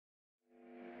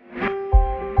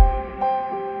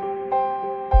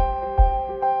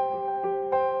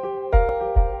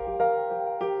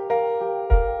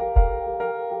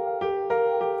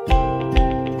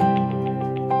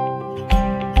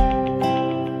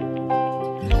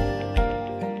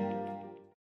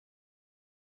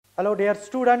Hello dear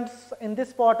students, in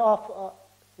this part of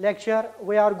lecture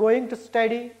we are going to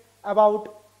study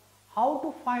about how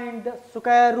to find the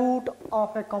square root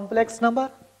of a complex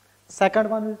number. Second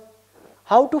one is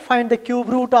how to find the cube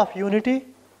root of unity,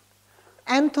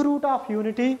 nth root of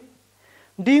unity,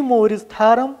 de Moivre's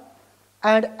theorem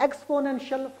and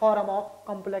exponential form of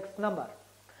complex number.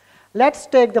 Let's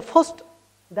take the first,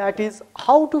 that is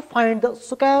how to find the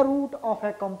square root of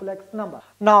a complex number.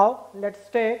 Now let's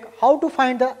take how to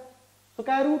find the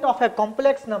square root of a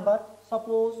complex number.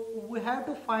 Suppose we have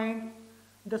to find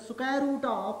the square root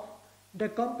of the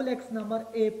complex number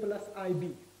a plus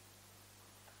ib.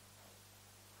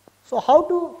 So how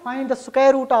to find the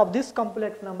square root of this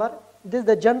complex number? This is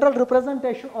the general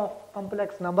representation of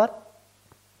complex number.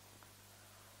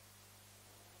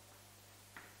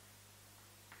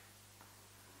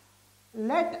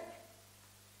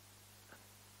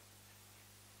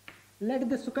 Let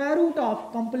the square root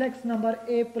of complex number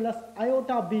a plus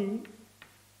iota b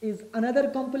is another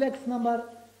complex number,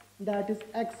 that is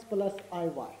x plus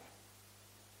iy.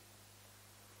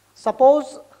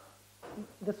 Suppose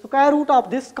the square root of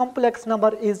this complex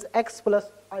number is x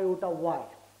plus iota y.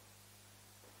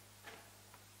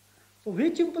 So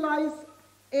which implies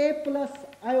a plus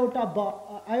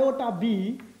iota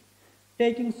b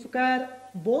taking square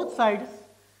both sides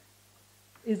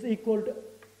is equal to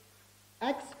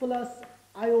x plus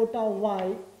iota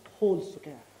y whole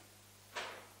square.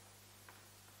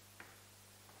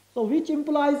 So which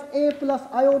implies a plus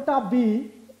iota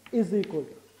b is equal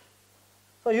to.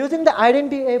 So using the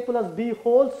identity a plus b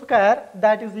whole square,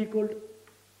 that is equal to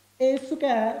a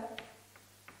square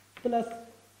plus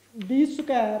b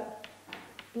square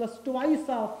plus twice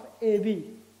of ab.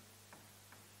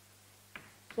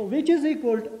 So which is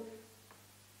equal to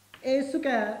a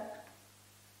square,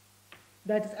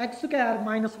 that is x square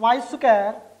minus y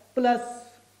square plus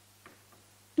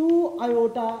 2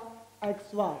 iota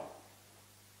xy.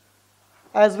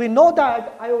 As we know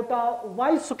that iota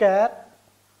y square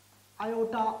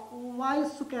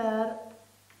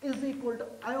is equal to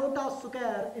iota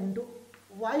square into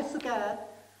y square.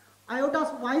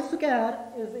 Iota y square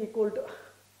is equal to,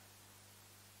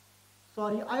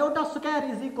 iota square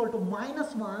is equal to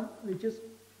minus 1, which is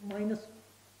minus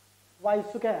y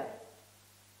square.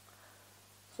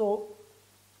 So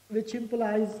which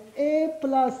implies a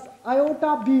plus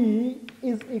iota b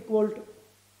is equal to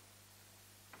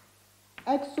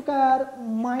x square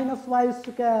minus y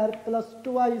square plus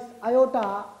twice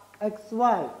iota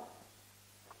xy.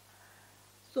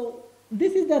 So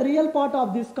this is the real part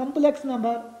of this complex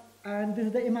number and this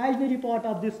is the imaginary part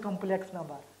of this complex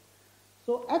number.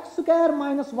 So x square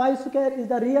minus y square is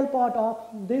the real part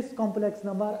of this complex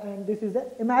number and this is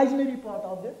the imaginary part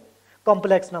of the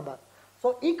complex number.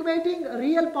 So equating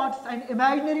real parts and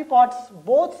imaginary parts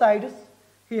both sides,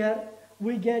 here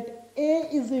we get a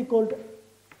is equal to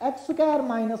x square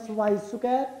minus y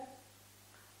square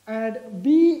and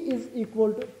b is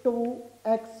equal to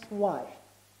 2xy.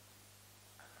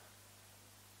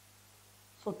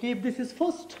 So keep this is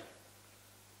first.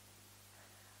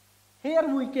 Here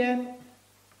we can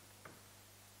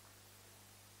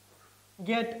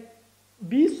get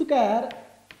b square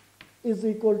is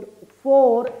equal to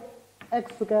 4x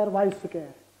square y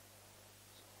square.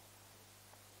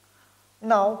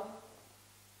 Now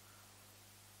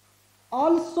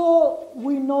also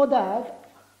we know that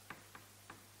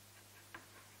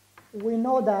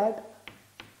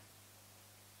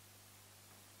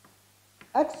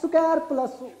x square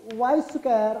plus y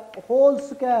square whole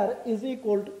square is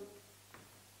equal to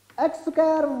x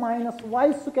square minus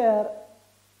y square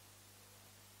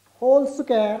whole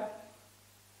square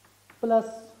plus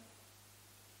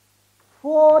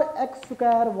 4x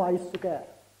square y square.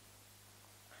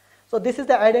 So this is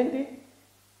the identity,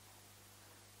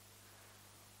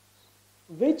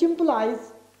 which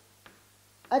implies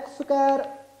x square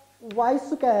y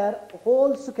square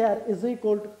whole square is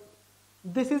equal to,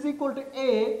 this is equal to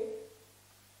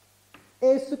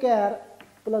a square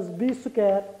plus b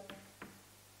square.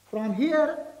 From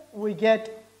here we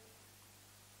get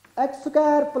x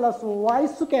square plus y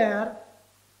square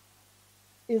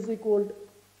is equal to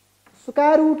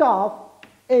square root of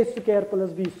a square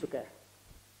plus b square.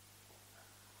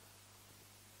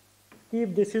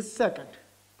 Keep this is second.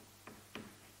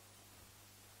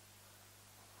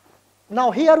 Now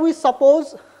here we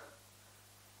suppose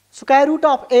square root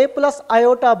of a plus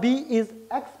iota b is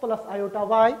x plus iota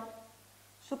y,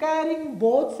 squaring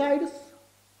both sides.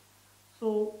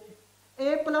 So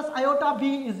a plus iota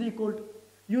b is equal to,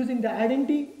 using the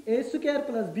identity a square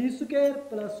plus b square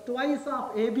plus twice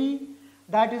of ab,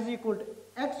 that is equal to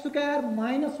x square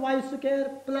minus y square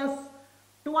plus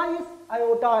twice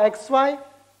iota xy,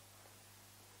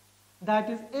 that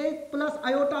is a plus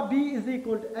iota b is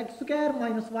equal to x square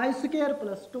minus y square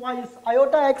plus twice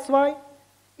iota xy,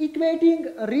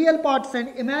 equating real parts and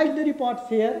imaginary parts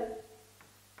here,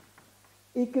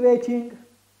 equating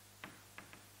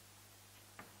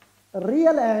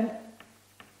real and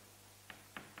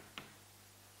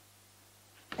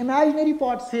imaginary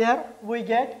parts here, we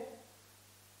get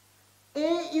a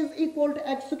is equal to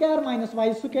x square minus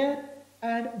y square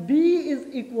and b is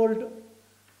equal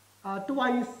to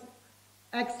twice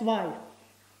xy.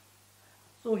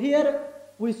 So here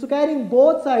we squaring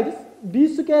both sides, b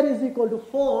square is equal to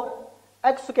 4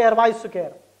 x square y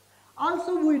square.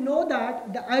 Also we know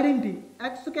that the identity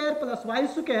x square plus y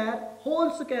square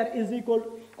whole square is equal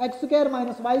to x square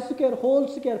minus y square whole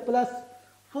square plus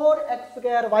 4x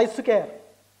square y square.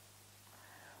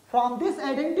 From this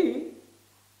identity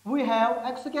we have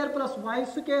x square plus y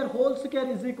square whole square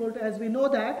is equal to, as we know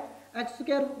that x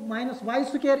square minus y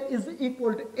square is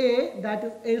equal to a, that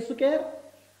is a square,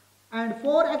 and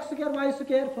 4x square y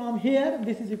square, from here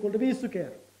this is equal to b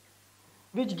square,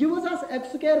 which gives us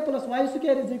x square plus y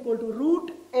square is equal to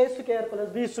root a square plus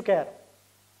b square.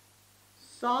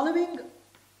 Solving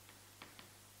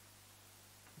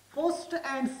first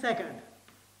and second,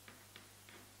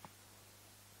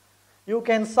 you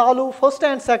can solve first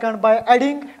and second by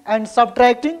adding and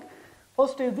subtracting.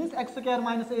 First is this x square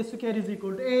minus a square is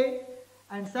equal to a,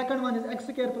 and second one is x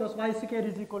square plus y square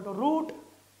is equal to root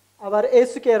our a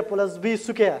square plus b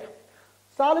square.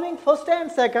 Solving first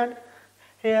and second,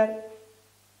 here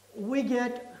we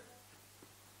get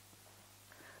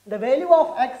the value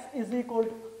of x is equal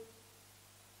to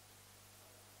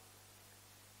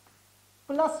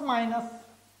plus minus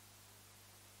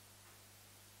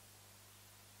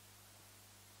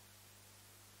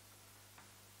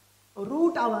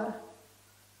root over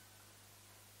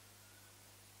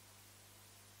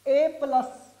a plus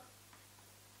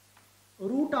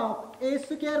root of a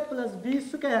square plus b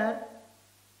square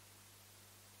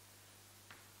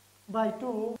by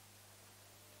 2,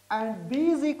 and b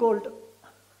is equal to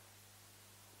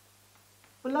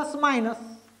plus minus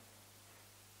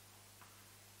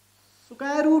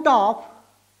square root of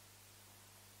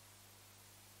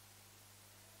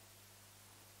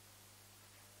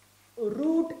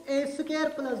root a square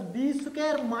plus b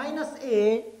square minus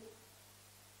a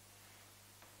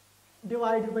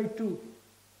divided by 2.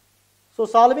 So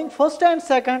solving first and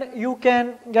second, you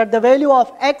can get the value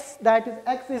of x, that is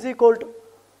x is equal to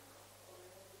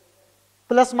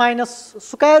plus minus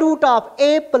square root of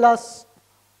a plus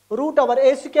root over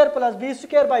a square plus b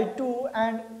square by 2,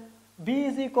 and b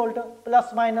is equal to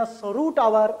plus minus root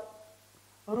over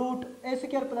root a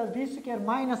square plus b square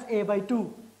minus a by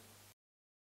 2.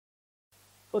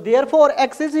 So therefore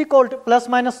x is equal to plus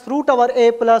minus root over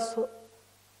a plus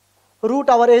root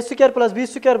over a square plus b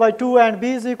square by 2, and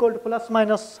b is equal to plus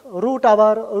minus root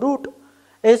over root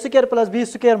a square plus b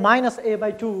square minus a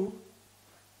by 2.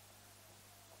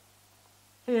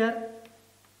 Here,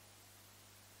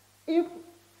 if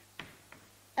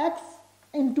x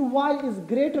into y is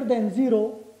greater than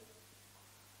 0,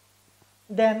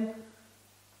 then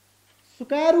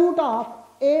square root of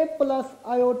a plus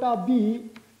iota b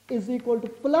is equal to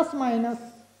plus minus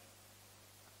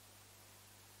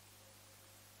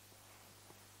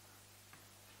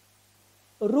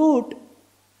root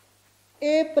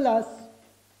a plus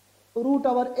root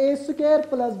over a square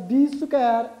plus b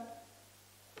square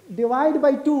divided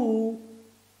by 2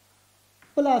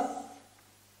 plus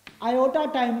iota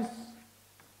times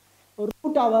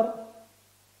root over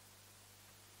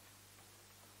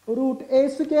root a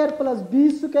square plus b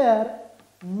square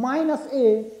minus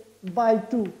a by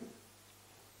 2.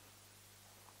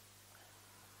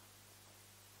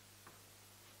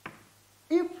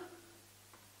 If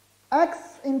x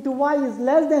into y is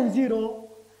less than 0,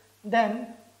 then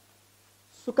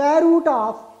square root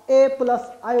of a plus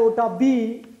iota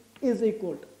b is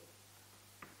equal to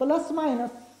plus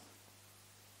minus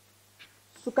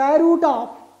square root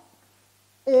of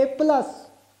a plus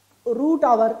root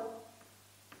over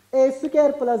a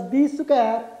square plus b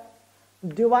square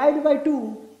divided by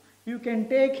 2. You can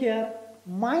take here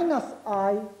minus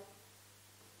I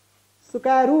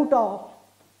square root of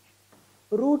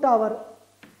root over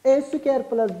a square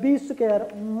plus b square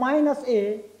minus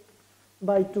a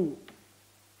by 2.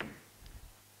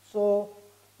 So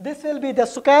this will be the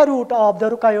square root of the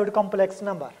Rucayoid complex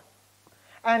number.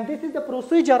 And this is the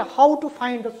procedure how to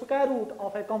find the square root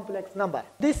of a complex number.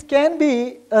 This can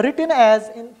be written as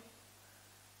in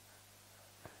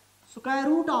square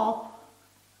root of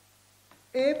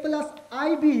a plus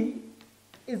ib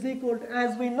is equal to,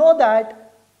 as we know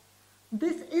that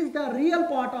This is the real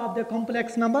part of the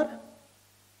complex number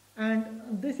and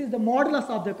this is the modulus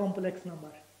of the complex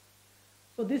number.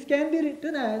 So this can be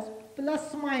written as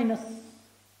plus minus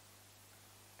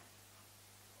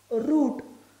root.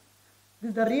 This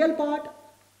is the real part,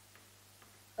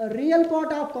 a real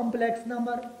part of complex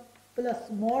number plus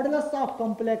modulus of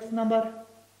complex number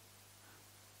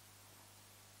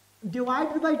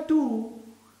divided by 2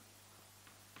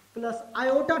 plus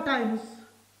iota times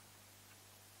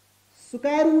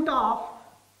square root of,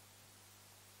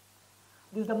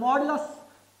 this is the modulus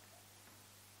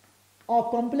of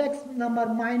complex number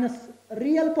minus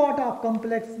real part of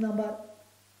complex number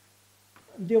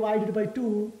divided by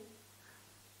 2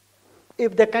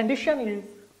 if the condition is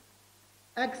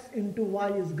x into y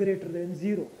is greater than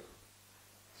 0.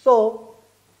 So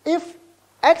if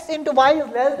x into y is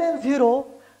less than 0,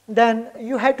 then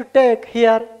you have to take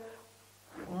here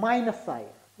minus sign.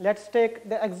 Let's take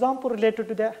the example related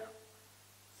to the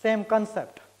same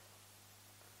concept.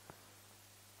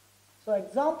 So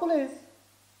example is,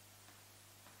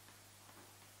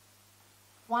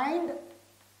 find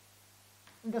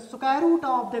the square root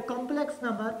of the complex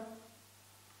number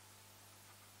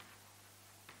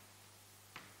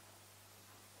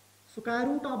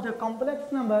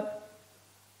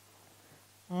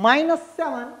minus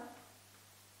 7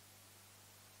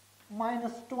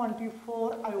 minus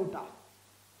 24 iota.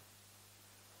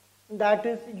 That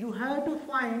is, you have to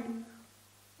find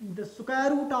the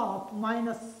square root of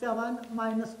minus 7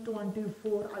 minus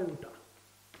 24 iota.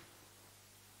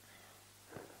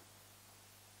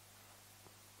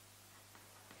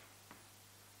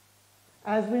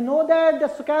 As we know that the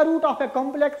square root of a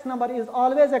complex number is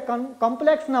always a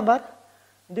complex number,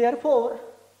 therefore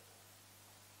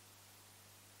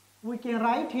we can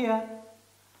write here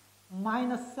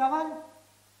minus 7,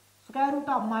 square root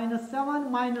of minus 7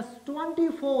 minus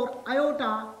 24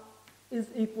 iota is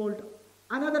equal to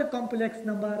another complex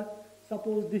number.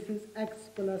 Suppose this is x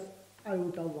plus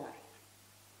iota y.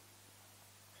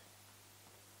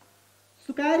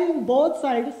 Squaring both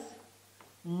sides,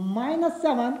 minus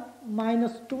 7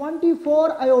 minus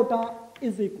 24 iota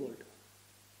is equal to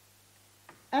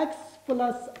x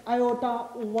plus iota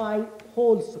y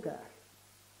whole square.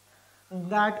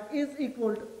 That is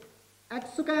equal to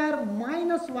x square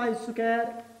minus y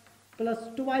square plus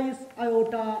twice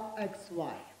iota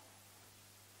xy.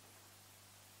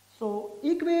 So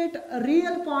equate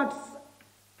real parts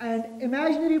and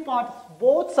imaginary parts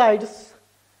both sides.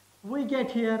 We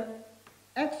get here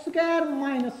x square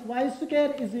minus y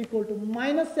square is equal to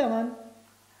minus 7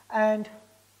 and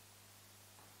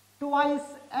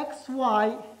twice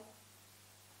xy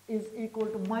is equal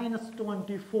to minus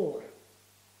 24.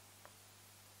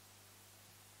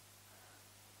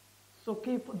 So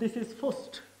keep this is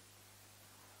first.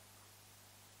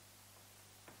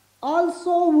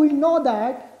 Also we know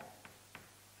that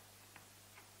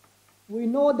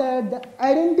the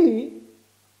identity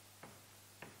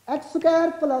x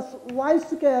square plus y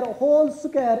square whole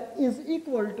square is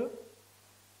equal to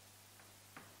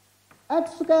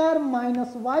x square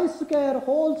minus y square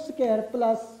whole square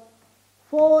plus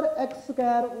 4x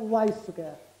square y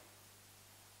square.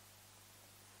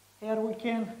 Here we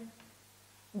can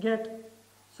get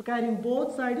squaring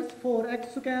both sides.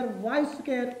 4x square y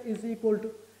square is equal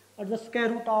to, or the square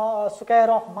root of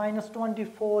square of minus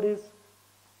 24 is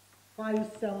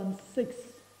 576.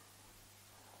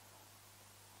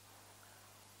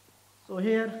 So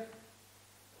here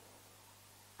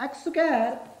x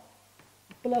square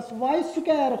plus y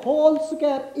square whole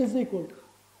square is equal to,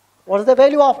 what is the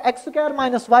value of x square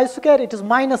minus y square? It is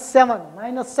minus 7.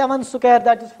 Minus 7 square,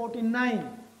 that is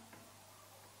 49,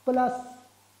 plus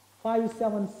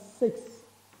 576,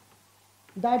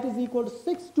 that is equal to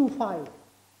 625.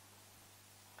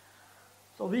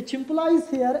 So which implies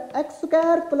here x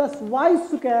square plus y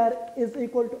square is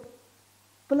equal to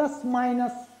plus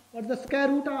minus, what is the square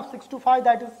root of 625?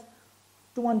 That is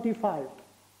 25.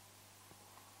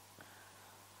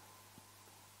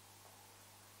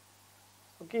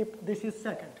 Okay, this is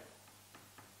second.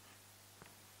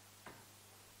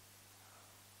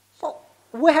 So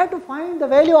we have to find the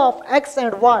value of x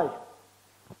and y.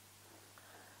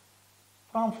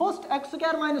 From first, x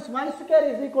square minus y square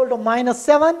is equal to minus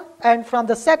 7, and from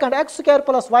the second, x square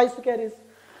plus y square is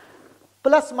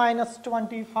plus minus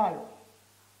 25.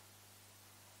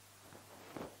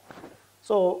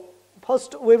 So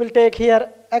first we will take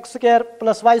here x square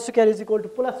plus y square is equal to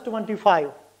plus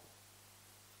 25.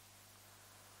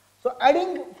 So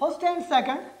adding first and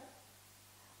second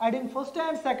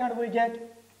we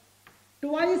get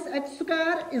twice x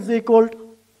square is equal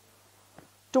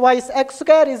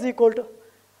to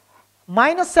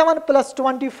minus 7 plus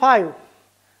 25,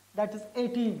 that is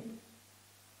 18.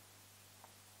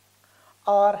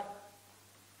 Or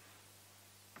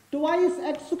twice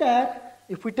x square,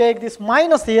 if we take this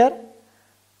minus here,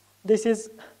 this is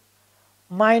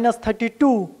minus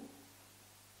 32.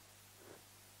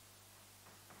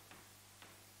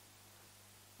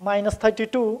 Minus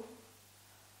 32.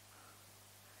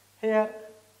 Here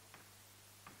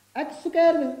x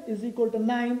square is equal to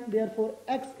 9, therefore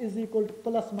x is equal to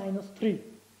plus minus 3.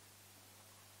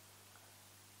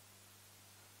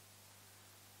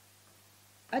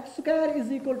 X square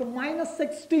is equal to minus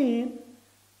 16,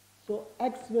 so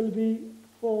x will be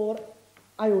 4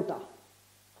 iota.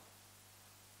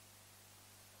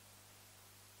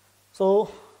 So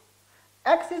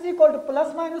x is equal to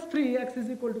plus minus 3, x is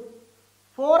equal to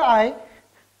 4i.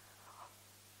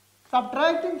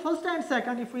 Subtracting first and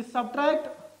second, if we subtract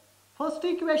first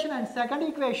equation and second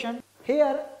equation,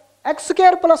 here x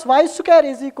square plus y square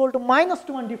is equal to minus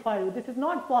 25. This is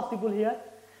not possible here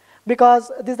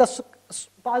because this is the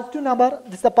positive number,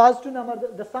 this is the positive number,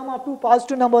 the sum of two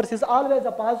positive numbers is always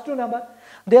a positive number,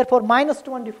 therefore minus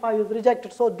 25 is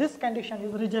rejected, so this condition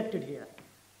is rejected here.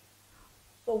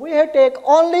 So we have take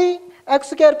only x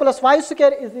square plus y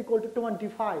square is equal to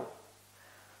 25.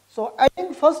 So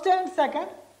adding first and second,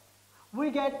 we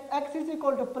get x is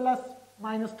equal to plus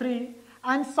minus 3,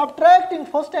 and subtracting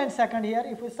first and second here,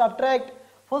 if we subtract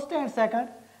first and second,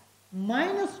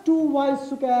 minus 2y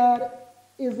square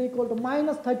is equal to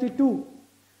minus 32.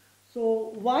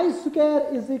 So y square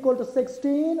is equal to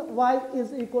 16, y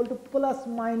is equal to plus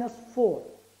minus 4.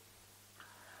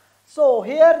 So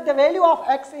here the value of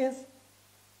x is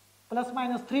plus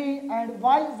minus 3 and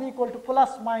y is equal to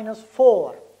plus minus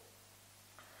 4.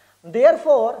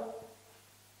 Therefore,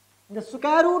 the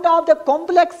square root of the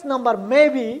complex number may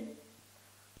be,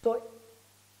 so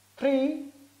 3,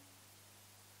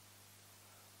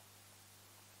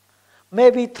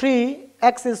 maybe 3,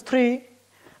 x is 3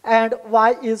 and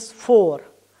y is 4.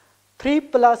 3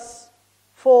 plus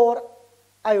 4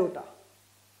 iota.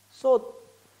 So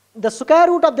the square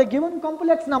root of the given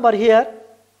complex number here,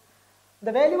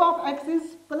 the value of x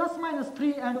is plus minus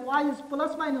 3 and y is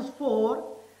plus minus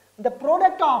 4. The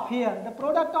product of here, the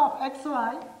product of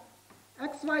xy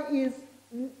is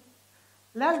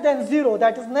less than 0,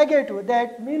 that is negative.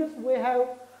 That means we have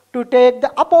to take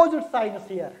the opposite signs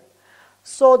here.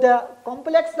 So the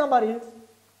complex number is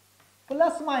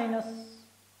plus minus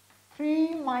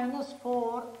 3 minus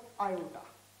 4 iota.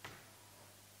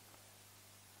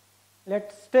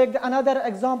 Let's take another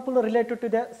example related to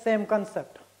the same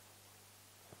concept.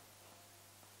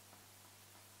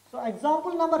 So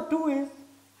example number 2 is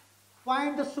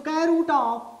find the square root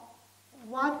of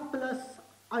 1 plus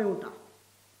iota.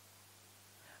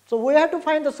 So we have to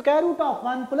find the square root of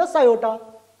 1 plus iota.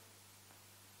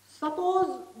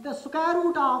 Suppose the square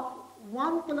root of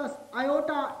 1 plus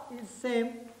iota is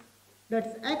same, that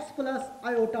is x plus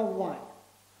iota y.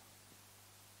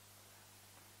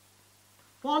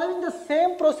 Following the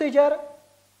same procedure,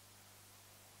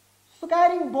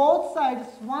 squaring both sides,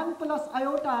 1 plus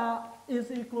iota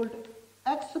is equal to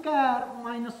x square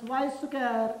minus y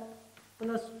square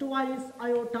plus twice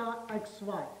iota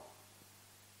xy.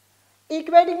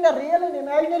 Equating the real and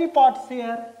imaginary parts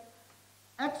here,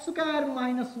 x square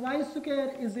minus y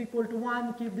square is equal to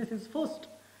 1, keep this is first,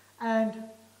 and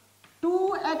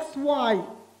 2xy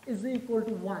is equal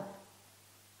to 1.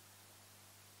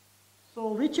 So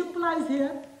which implies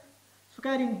here,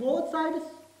 squaring both sides,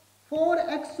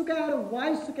 4x square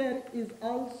y square is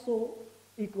also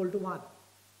equal to 1.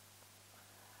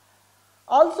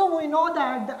 Also we know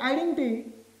that the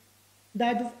identity,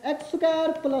 that is x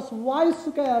square plus y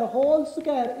square whole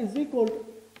square is equal to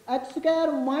x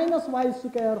square minus y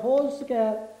square whole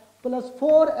square plus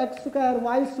 4x square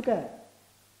y square.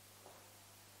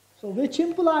 So which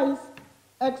implies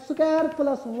x square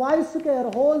plus y square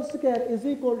whole square is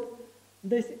equal to,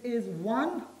 this is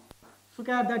 1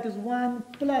 square, that is 1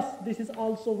 plus this is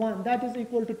also 1, that is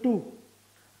equal to 2.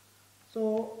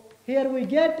 So here we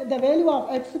get the value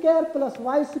of x square plus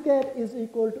y square is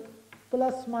equal to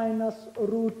plus minus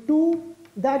root 2,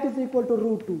 that is equal to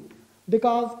root 2,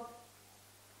 because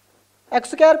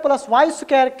x square plus y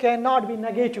square cannot be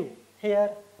negative.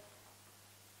 Here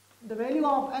the value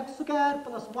of x square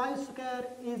plus y square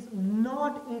is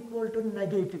not equal to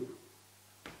negative.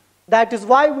 That is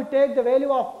why we take the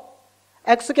value of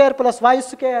x square plus y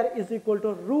square is equal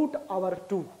to root over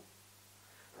 2.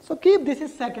 So keep this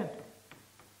is second.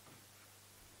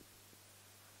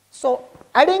 So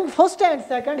adding first and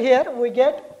second here, we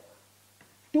get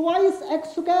twice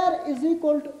x square is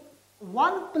equal to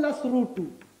 1 plus root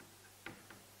 2.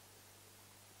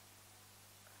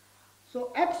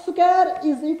 So x square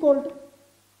is equal to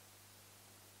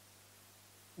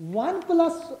 1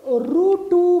 plus root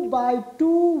 2 by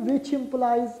 2, which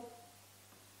implies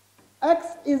x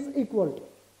is equal to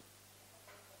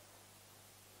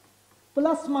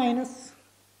plus minus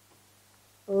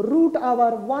root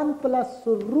over 1 plus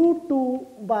root 2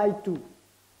 by 2.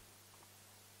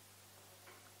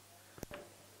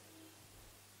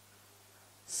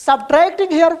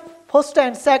 Subtracting here first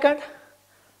and second,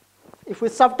 if we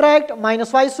subtract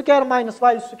minus y square minus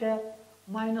twice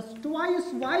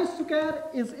y square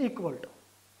is equal to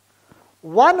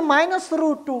 1 minus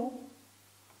root 2,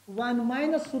 1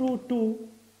 minus root 2,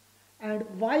 and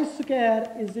y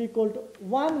square is equal to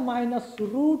 1 minus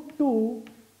root 2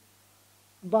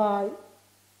 by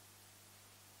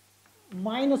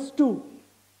minus 2.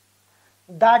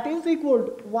 That is equal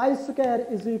to y square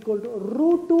is equal to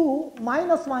root 2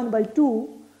 minus 1 by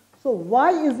 2. So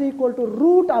y is equal to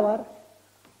root over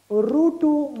root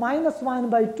 2 minus 1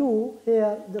 by 2.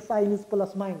 Here the sign is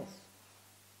plus minus.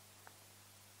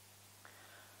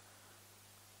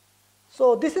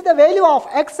 So this is the value of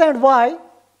x and y.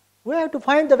 We have to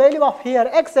find the value of here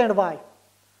x and y.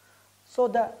 So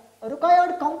the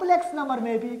required complex number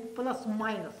may be plus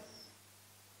minus.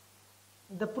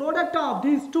 The product of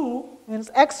these two means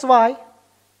xy.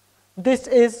 This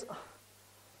is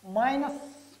minus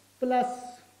plus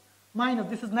minus.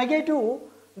 This is negative.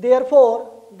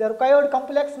 Therefore, the required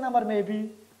complex number may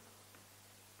be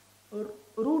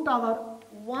root over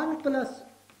 1 plus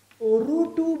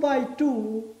root 2 by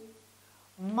 2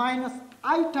 minus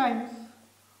I times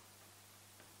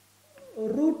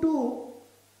root 2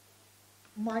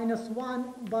 minus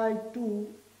 1 by 2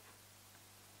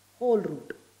 whole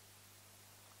root.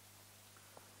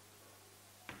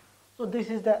 So this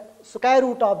is the square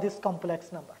root of this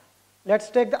complex number. Let's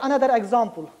take another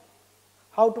example.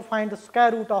 How to find the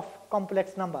square root of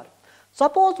complex number.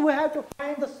 Suppose we have to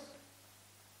find the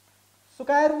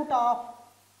square root of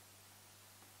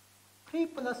 3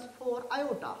 plus 4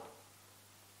 iota.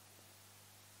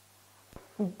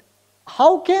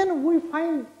 How can we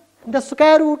find the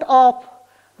square root of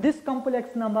this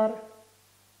complex number?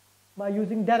 By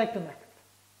using direct method.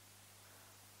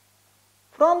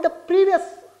 From the previous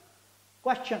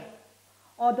question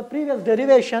or the previous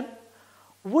derivation,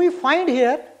 we find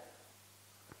here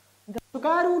the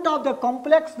square root of the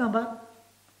complex number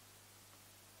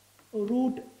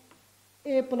root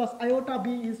a plus iota b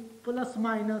is plus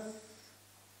minus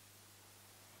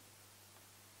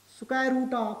square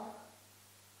root of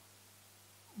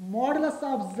modulus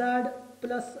of z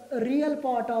plus real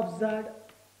part of z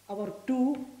over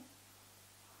 2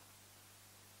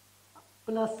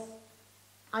 plus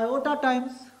iota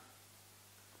times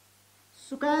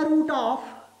square root of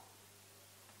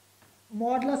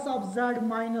modulus of z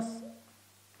minus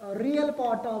real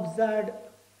part of z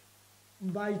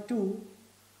by 2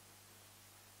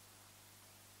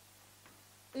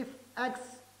 if x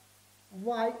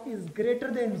y is greater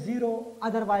than 0,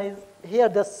 otherwise here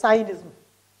the sign is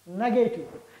negative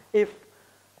if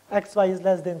x y is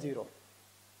less than 0.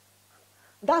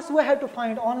 Thus we have to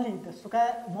find only the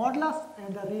square modulus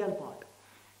and the real part.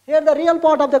 Here the real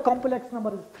part of the complex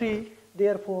number is 3,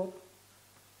 therefore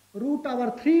root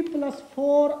over 3 plus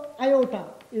 4 iota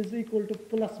is equal to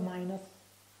plus minus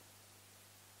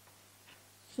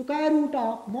square root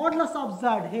of modulus of z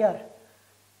here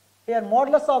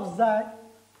modulus of z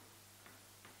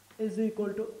is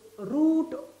equal to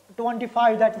root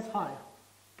 25, that is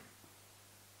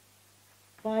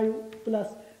 5 plus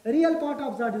real part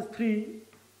of z is 3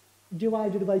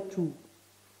 divided by 2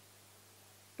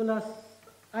 plus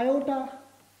iota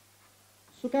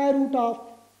square root of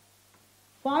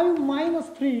 5 minus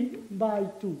 3 by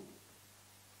 2.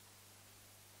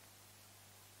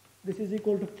 This is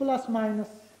equal to plus minus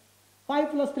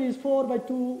 5 plus 3 is 4 by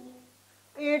 2,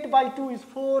 8 by 2 is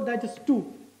 4, that is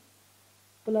 2,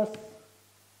 plus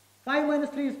 5 minus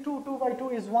 3 is 2, 2 by 2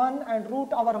 is 1, and root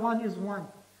over 1 is 1,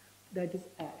 that is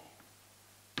I.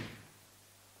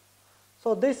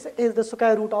 So this is the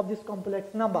square root of this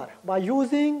complex number by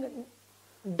using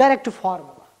direct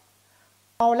formula.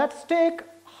 Now let's take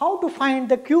how to find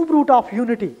the cube root of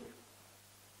unity.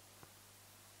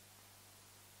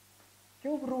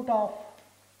 Cube root of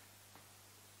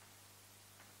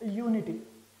unity.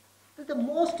 This is the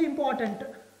most important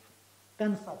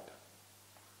concept.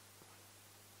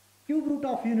 Cube root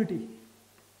of unity.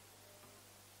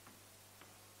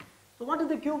 So what is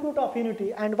the cube root of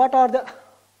unity and what are the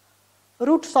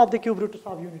roots of the cube roots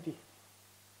of unity?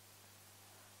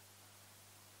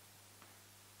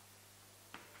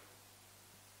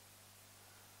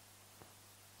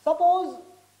 Suppose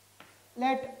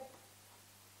let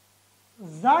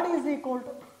z is equal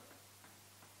to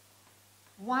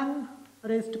 1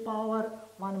 raised to power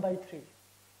 1 by 3.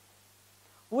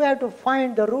 We have to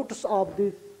find the roots of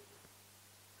this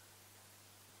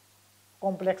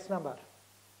complex number.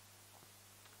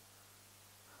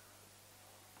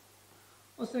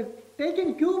 So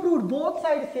taking cube root both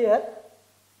sides here,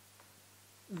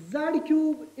 z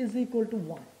cube is equal to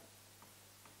 1.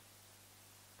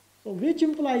 So which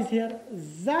implies here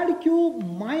z cube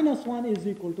minus 1 is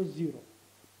equal to 0.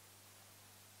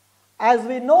 As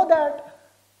we know that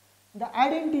the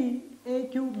identity a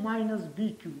cube minus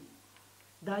b cube,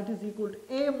 that is equal to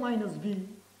a minus b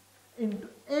into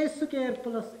a square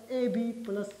plus ab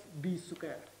plus b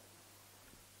square.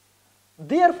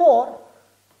 Therefore,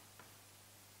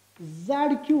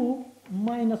 z cube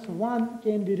minus 1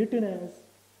 can be written as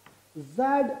z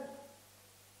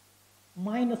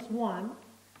minus 1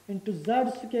 into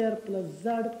z square plus z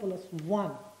plus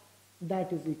 1,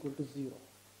 that is equal to 0.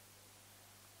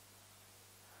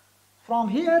 From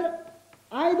here,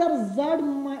 either z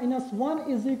minus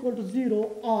 1 is equal to 0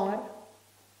 or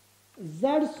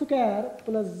z square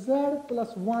plus z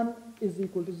plus 1 is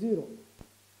equal to 0.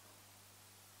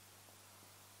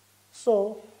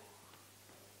 So,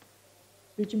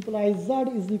 which implies z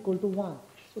is equal to 1.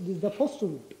 So, this is the first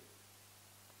root.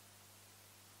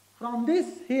 From this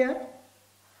here,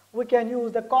 we can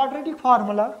use the quadratic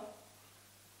formula.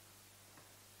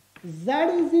 Z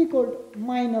is equal to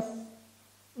minus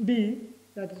b,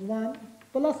 that is 1,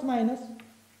 plus minus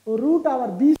root over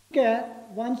b square,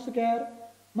 1 square,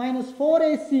 minus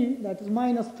 4ac, that is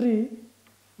minus 3,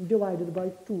 divided by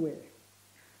 2a.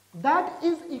 That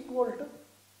is equal to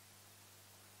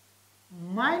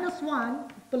minus 1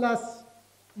 plus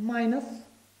minus,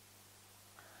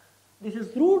 this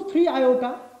is root 3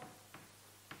 iota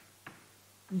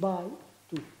by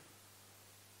 2.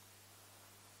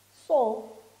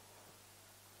 So,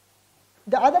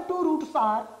 the other two roots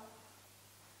are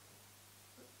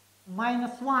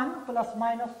minus 1 plus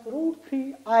minus root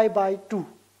 3I by 2.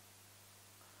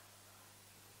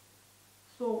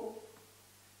 So,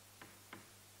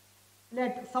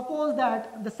 suppose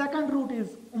that the second root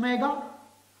is omega,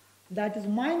 that is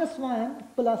minus 1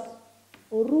 plus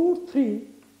root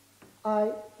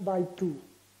 3I by 2.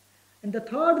 And the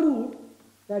third root,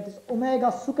 that is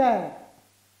omega square,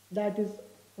 that is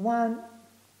 1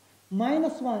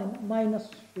 minus 1 minus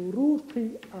root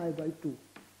 3I by 2.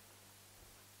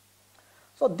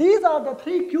 So these are the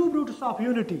three cube roots of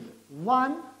unity,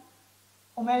 1,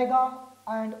 omega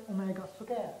and omega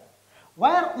square,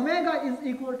 where omega is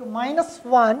equal to minus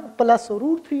 1 plus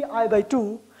root 3I by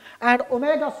 2 and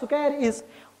omega square is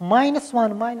minus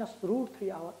 1 minus root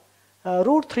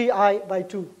 3I by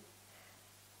 2.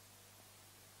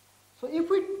 So if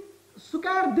we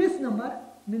square this number,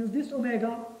 means this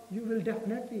omega, you will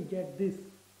definitely get this.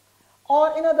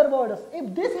 Or in other words,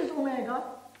 if this is omega,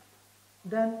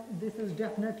 then this is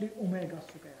definitely omega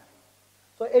square.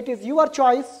 So it is your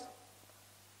choice.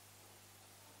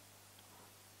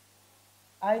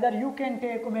 Either you can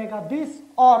take omega this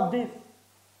or this.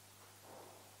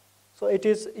 So it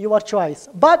is your choice.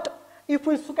 But if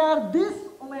we square this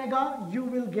omega, you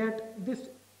will get this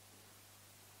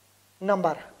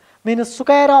number. Means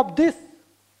square of this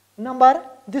number,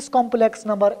 this complex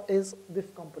number is this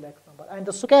complex number. And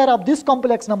the square of this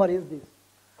complex number is this.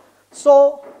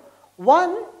 So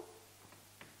 1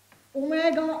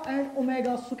 omega and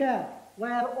omega square,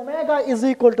 where omega is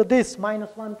equal to this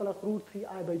minus 1 plus root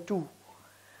 3I by 2.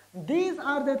 These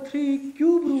are the three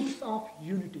cube roots of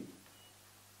unity.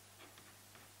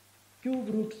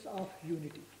 Cube roots of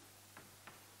unity.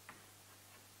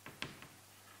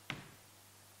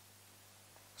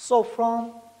 So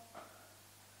from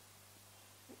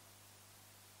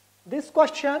this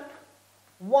question,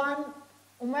 1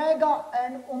 omega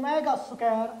and omega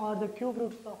square are the cube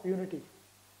roots of unity.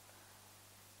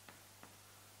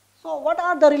 So what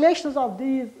are the relations of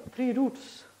these three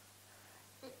roots?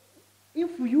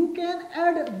 If you can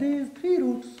add these three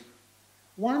roots,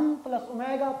 1 plus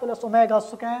omega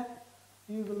square,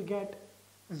 you will get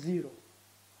 0.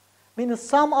 Means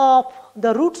sum of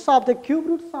the roots of the cube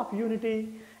roots of unity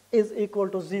is equal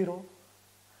to 0.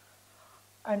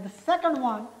 And the second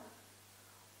one,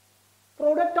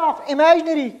 product of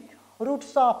imaginary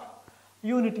roots of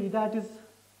unity, that is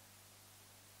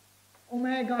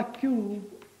omega cube,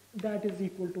 that is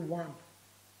equal to 1.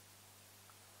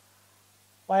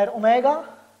 Where omega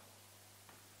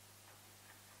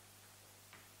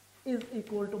is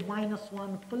equal to minus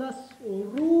 1 plus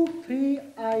root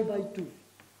 3I by 2.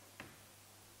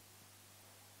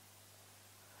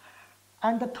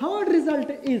 And the third result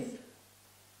is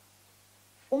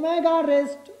omega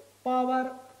raised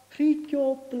power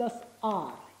 3q plus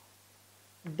r,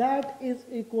 that is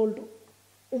equal to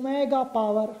omega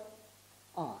power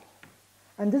r.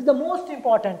 And this is the most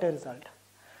important result.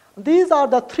 These are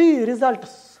the three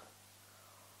results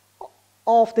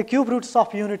of the cube roots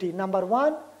of unity. Number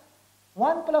 1,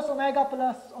 1 plus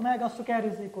omega square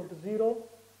is equal to 0,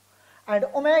 and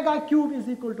omega cube is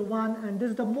equal to 1, and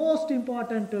this is the most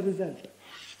important result.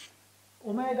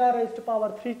 Omega raised to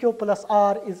power 3q plus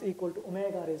r is equal to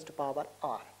omega raised to power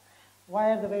r,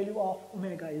 where the value of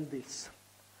omega is this.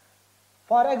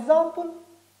 For example,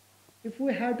 if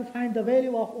we have to find the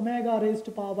value of omega raised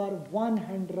to power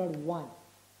 101,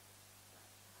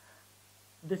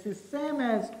 this is same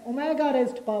as omega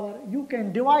raised to power, you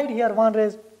can divide here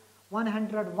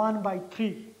 101 by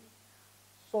 3.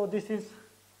 So this is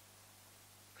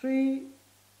 3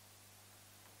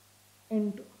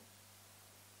 into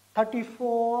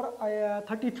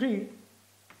 33,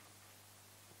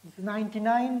 this is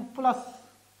 99 plus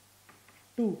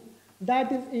 2,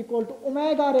 that is equal to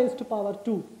omega raised to power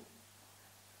 2.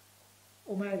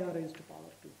 Omega raised to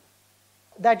power 2.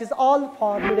 That is all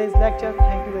for today's lecture.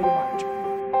 Thank you very much.